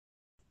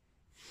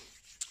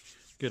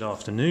Good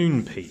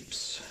afternoon,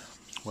 peeps.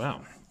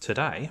 Well,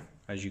 today,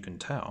 as you can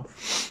tell,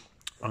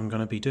 I'm going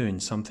to be doing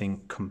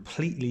something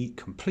completely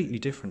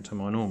different to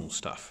my normal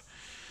stuff.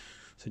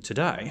 So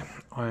today,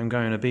 I am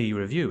going to be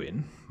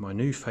reviewing my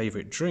new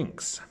favourite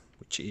drinks,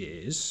 which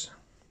is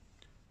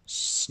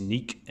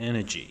Sneak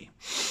Energy.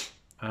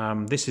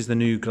 This is the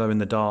new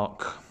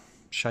glow-in-the-dark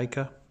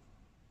shaker.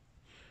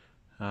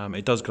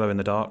 It does glow in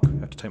the dark, I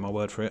have to take my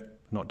word for it.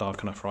 Not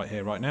dark enough right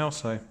here, right now,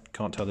 so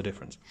can't tell the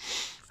difference.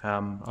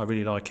 I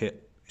really like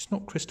it. It's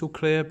not crystal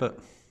clear, but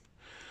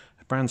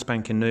brand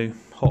spanking new,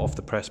 hot off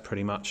the press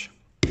pretty much.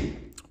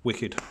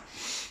 Wicked,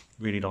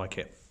 really like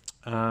it.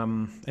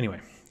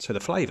 Anyway, so the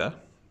flavour,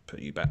 put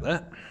you back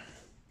there.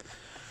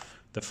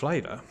 The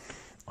flavour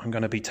I'm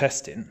going to be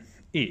testing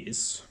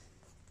is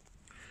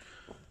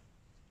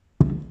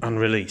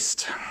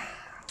unreleased.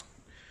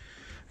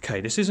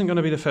 Okay, this isn't going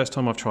to be the first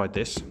time I've tried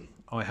this.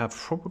 I have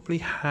probably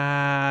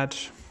had,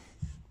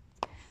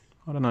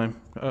 I don't know,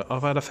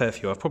 I've had a fair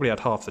few. I've probably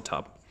had half the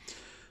tub.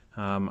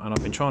 And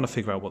I've been trying to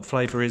figure out what the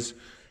flavour is.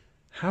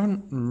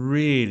 Haven't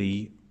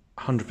really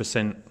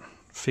 100%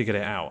 figured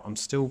it out. I'm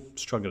still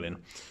struggling.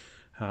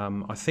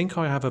 I think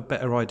I have a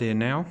better idea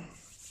now.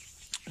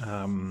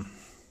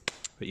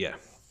 But yeah,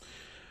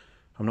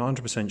 I'm not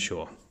 100%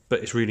 sure.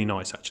 But it's really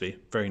nice, actually.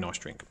 Very nice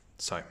drink.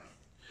 So,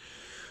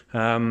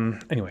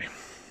 anyway,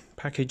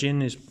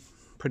 packaging is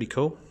pretty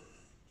cool.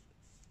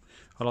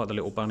 I like the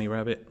little bunny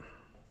rabbit.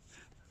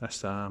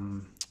 That's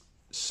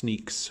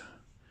Sneak's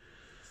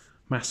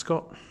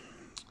mascot.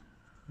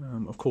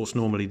 Of course,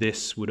 normally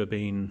this would have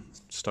been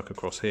stuck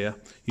across here.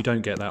 You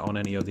don't get that on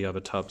any of the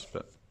other tubs,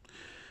 but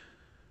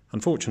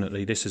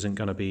unfortunately this isn't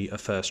going to be a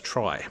first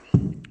try.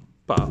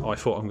 But I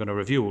thought I'm going to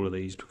review all of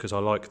these because I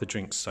like the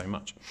drinks so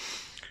much.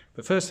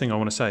 But first thing I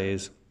want to say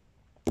is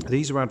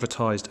these are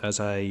advertised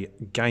as a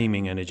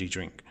gaming energy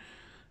drink.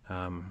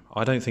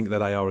 I don't think that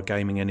they are a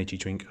gaming energy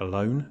drink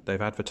alone. They've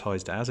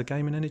advertised it as a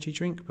gaming energy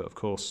drink, but of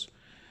course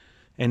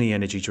any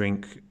energy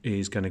drink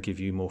is going to give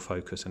you more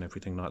focus and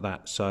everything like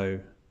that. So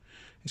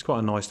it's quite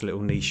a nice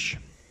little niche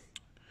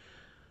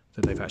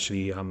that they've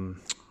actually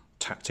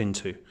tapped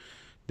into.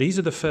 These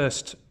are the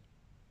first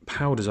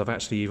powders I've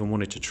actually even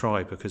wanted to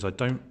try because I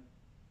don't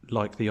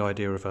like the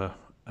idea of a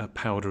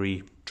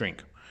powdery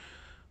drink.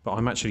 But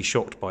I'm actually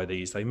shocked by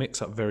these. They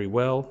mix up very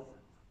well.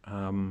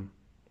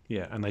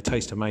 Yeah, and they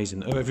taste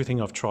amazing.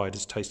 Everything I've tried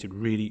has tasted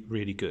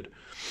really good.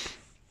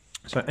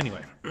 So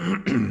anyway,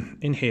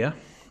 in here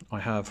I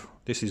have,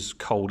 this is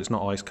cold, it's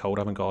not ice cold,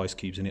 I haven't got ice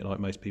cubes in it like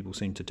most people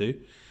seem to do.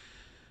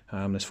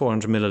 There's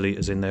 400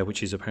 millilitres in there,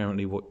 which is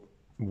apparently what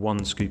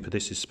one scoop of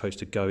this is supposed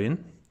to go in.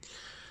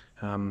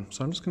 So I'm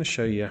just going to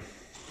show you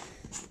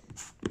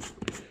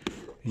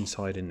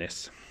inside in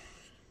this.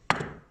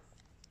 I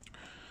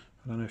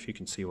don't know if you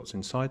can see what's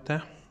inside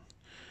there.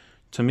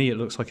 To me it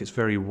looks like it's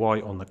very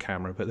white on the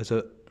camera, but there's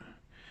an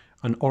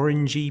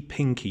orangey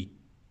pinky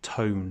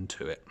tone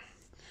to it.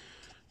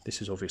 This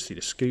is obviously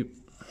the scoop.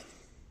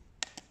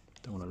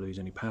 Don't want to lose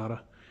any powder,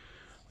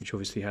 which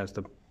obviously has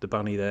the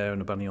bunny there and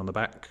the bunny on the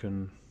back,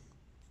 and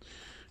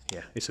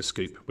yeah, it's a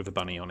scoop with a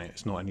bunny on it.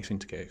 It's not anything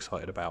to get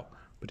excited about,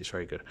 but it's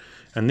very good.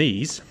 And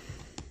these,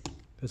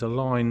 there's a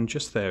line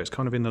just there. It's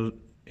kind of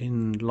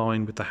in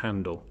line with the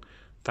handle.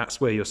 That's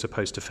where you're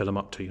supposed to fill them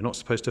up to. You're not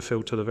supposed to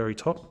fill to the very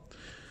top.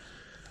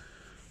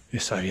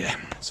 So yeah,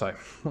 so what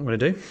I'm going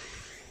to do,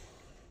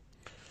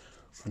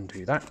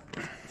 undo that.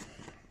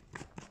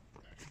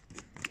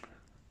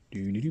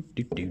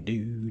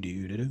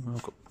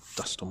 I've got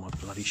dust on my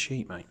bloody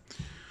sheet, mate.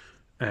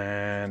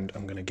 And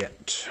I'm going to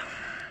get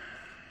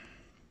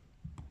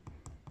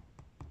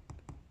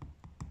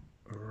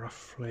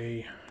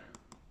roughly,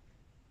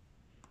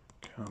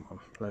 come on,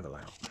 level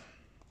out.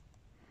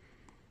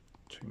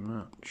 Too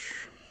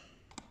much.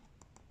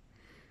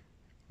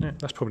 Yeah,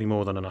 that's probably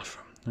more than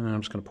enough. And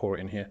I'm just going to pour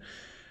it in here.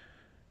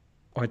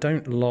 I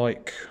don't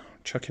like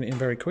chucking it in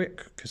very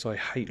quick because I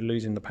hate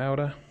losing the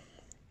powder.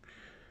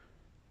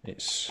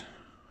 It's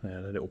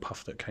the little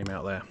puff that came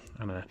out there,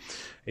 and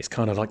it's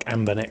kind of like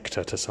amber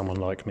nectar to someone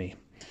like me,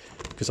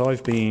 because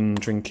I've been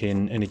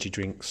drinking energy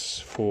drinks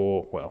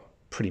for, well,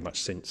 pretty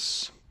much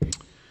since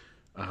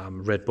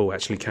Red Bull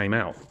actually came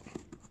out.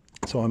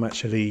 So I'm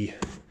actually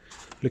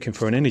looking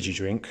for an energy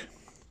drink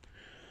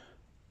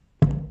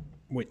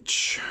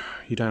which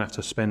you don't have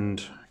to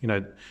spend, you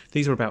know,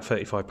 these are about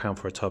 £35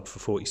 for a tub for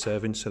 40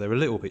 servings, so they're a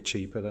little bit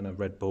cheaper than a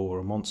Red Bull or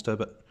a Monster,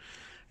 but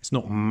it's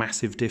not a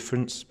massive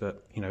difference,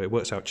 but you know, it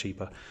works out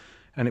cheaper,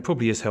 and it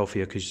probably is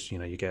healthier because, you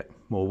know, you get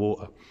more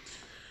water.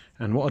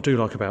 And what I do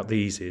like about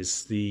these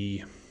is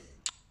the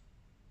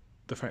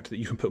fact that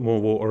you can put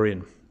more water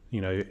in.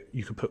 You know,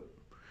 you could put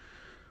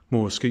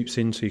more scoops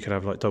in, so you could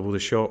have like double the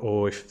shot,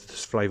 or if the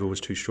flavour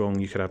was too strong,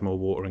 you could add more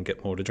water and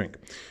get more to drink.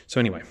 So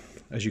anyway,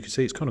 as you can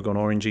see, it's kind of gone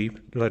orangey,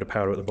 a load of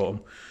powder at the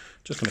bottom.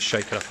 Just going to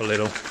shake it up a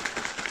little,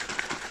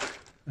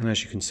 and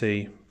as you can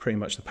see, pretty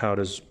much the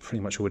powder's pretty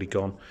much already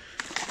gone.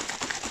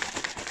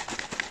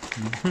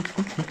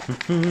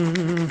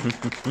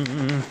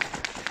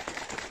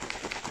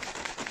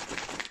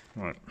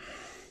 Right.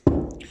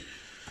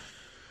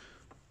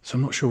 So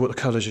I'm not sure what the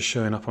colours are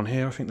showing up on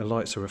here. I think the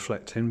lights are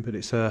reflecting, but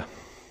it's an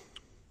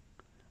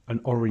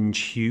orange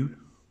hue.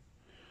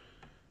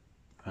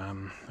 I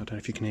don't know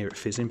if you can hear it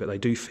fizzing, but they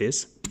do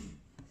fizz.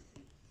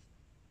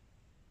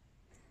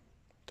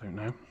 Don't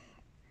know.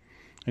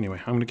 Anyway,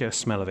 I'm going to get a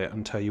smell of it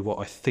and tell you what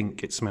I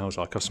think it smells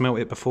like. I've smelled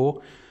it before,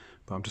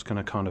 but I'm just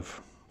going to kind of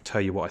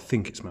tell you what I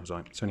think it smells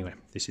like. So anyway,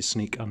 this is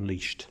Sneak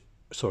Unleashed.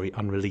 Sorry,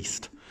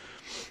 Unreleased.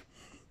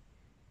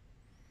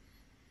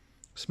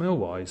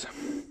 Smell-wise,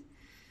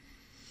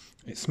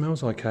 it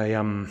smells like a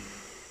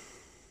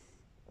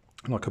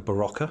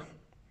Barocca.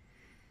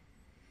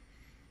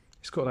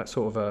 It's got that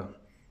sort of a.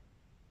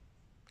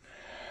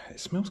 It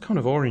smells kind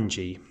of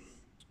orangey,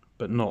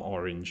 but not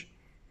orange.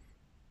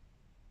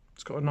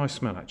 It's got a nice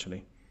smell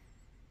actually.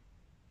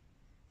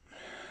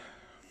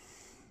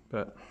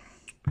 But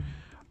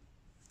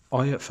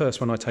at first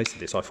when I tasted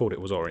this, I thought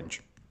it was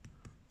orange,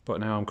 but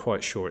now I'm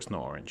quite sure it's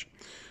not orange.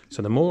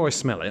 So the more I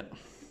smell it,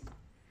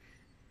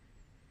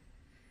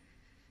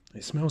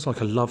 it smells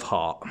like a love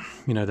heart.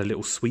 You know, the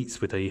little sweets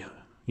with the,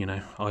 you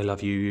know, I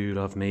love you, you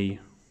love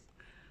me,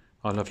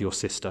 I love your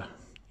sister,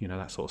 you know,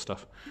 that sort of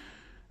stuff.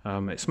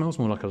 It smells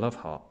more like a love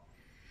heart.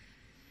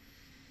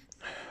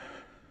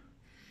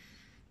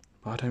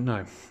 But I don't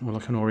know, more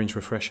like an orange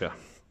refresher.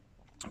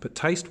 But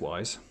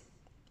taste-wise,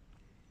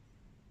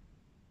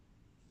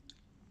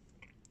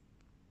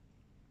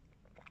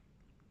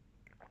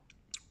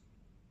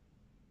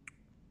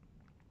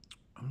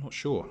 I'm not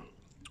sure.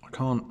 I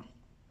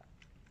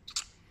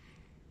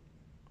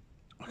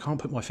can't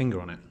put my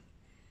finger on it.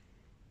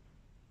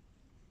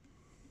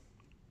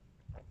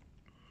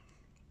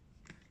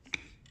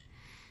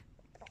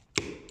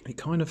 It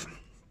kind of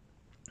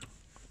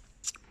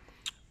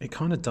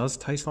does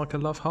taste like a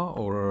love heart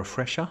or a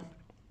refresher,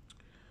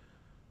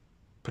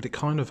 but it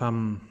kind of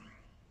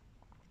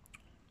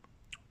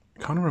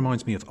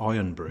reminds me of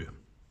Iron Brew.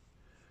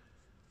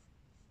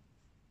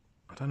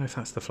 I don't know if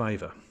that's the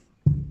flavour,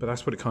 but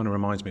that's what it kind of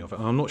reminds me of.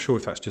 And I'm not sure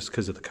if that's just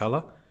because of the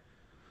colour.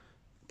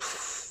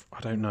 I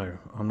don't know.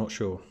 I'm not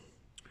sure.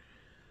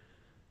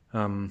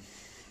 Anyway,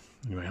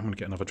 I'm going to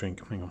get another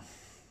drink. Hang on.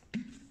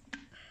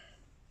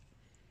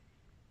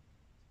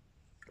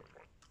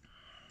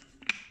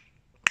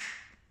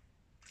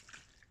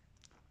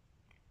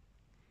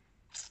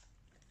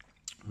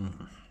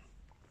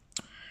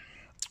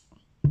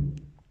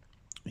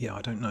 Yeah,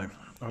 I don't know.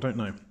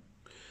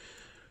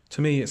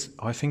 To me,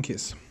 I think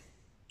it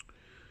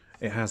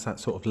has that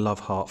sort of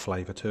love heart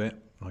flavour to it,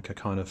 like a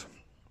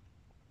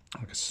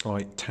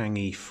slight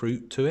tangy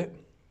fruit to it.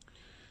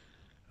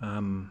 But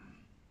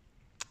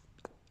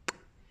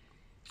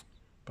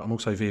I'm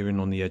also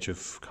veering on the edge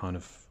of kind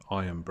of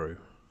Iron Brew.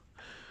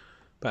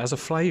 But as a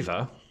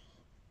flavour,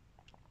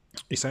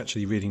 it's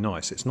actually really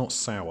nice. It's not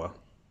sour,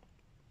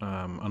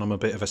 and I'm a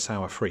bit of a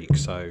sour freak,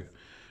 so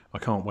I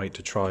can't wait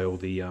to try all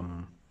the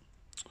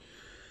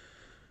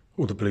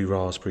blue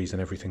raspberries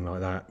and everything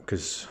like that,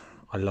 because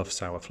I love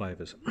sour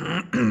flavours.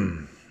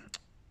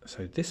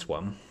 So this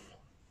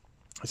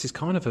is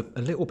kind of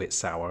a little bit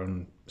sour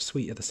and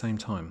sweet at the same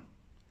time.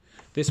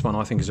 This one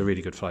I think is a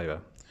really good flavour.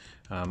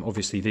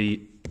 Obviously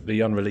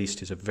the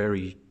unreleased is a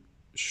very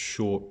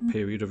short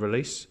period of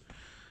release.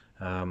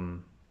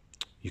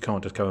 You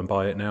can't just go and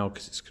buy it now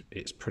because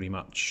it's pretty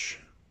much,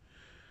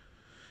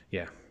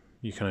 yeah,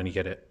 you can only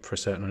get it for a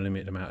certain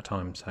limited amount of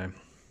time. So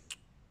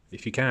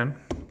if you can,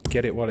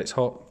 get it while it's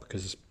hot,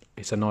 because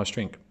it's a nice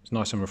drink. It's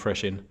nice and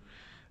refreshing.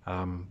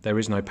 There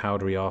is no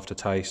powdery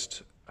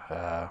aftertaste.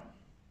 I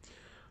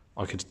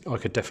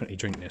could definitely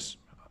drink this.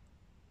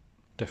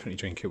 Definitely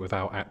drink it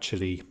without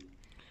actually,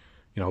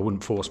 I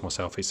wouldn't force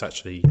myself. It's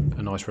actually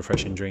a nice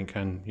refreshing drink,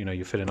 and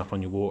you're filling up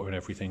on your water and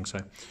everything. So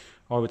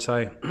I would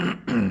say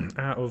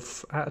out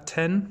of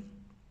 10,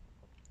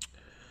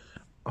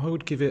 I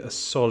would give it a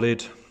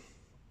solid,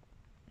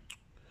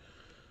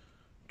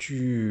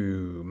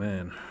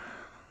 man,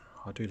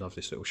 I do love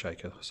this little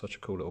shaker. Such a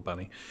cool little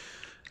bunny.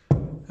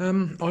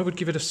 I would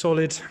give it a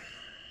solid,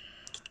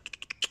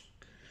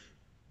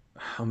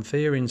 I'm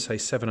veering, say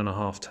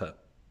 7.5 to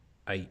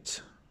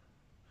 8.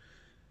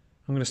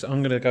 I'm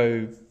gonna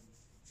go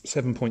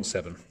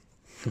 7.7.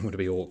 I'm going to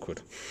be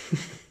awkward.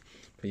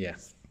 But yeah.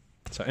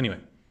 So anyway.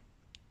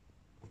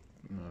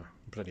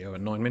 Bloody hell,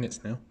 9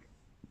 minutes now.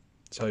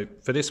 So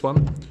for this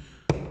one,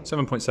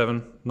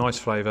 7.7, nice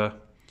flavour.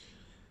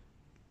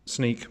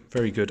 Sneak,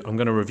 very good. I'm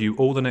going to review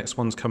all the next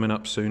ones coming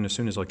up soon. As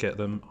soon as I get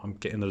them, I'm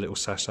getting the little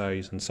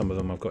sachets, and some of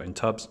them I've got in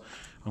tubs.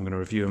 I'm going to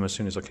review them as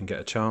soon as I can get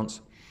a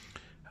chance.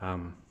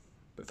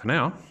 But for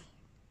now,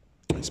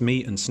 it's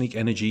me and Sneak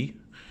Energy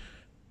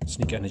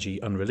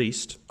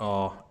Unreleased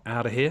are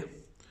out of here.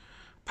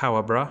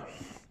 Power bra.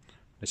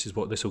 This is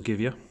what this will give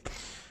you.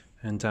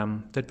 And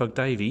Deadbug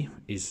Davey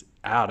is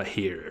out of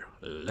here.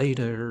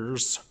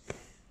 Laters.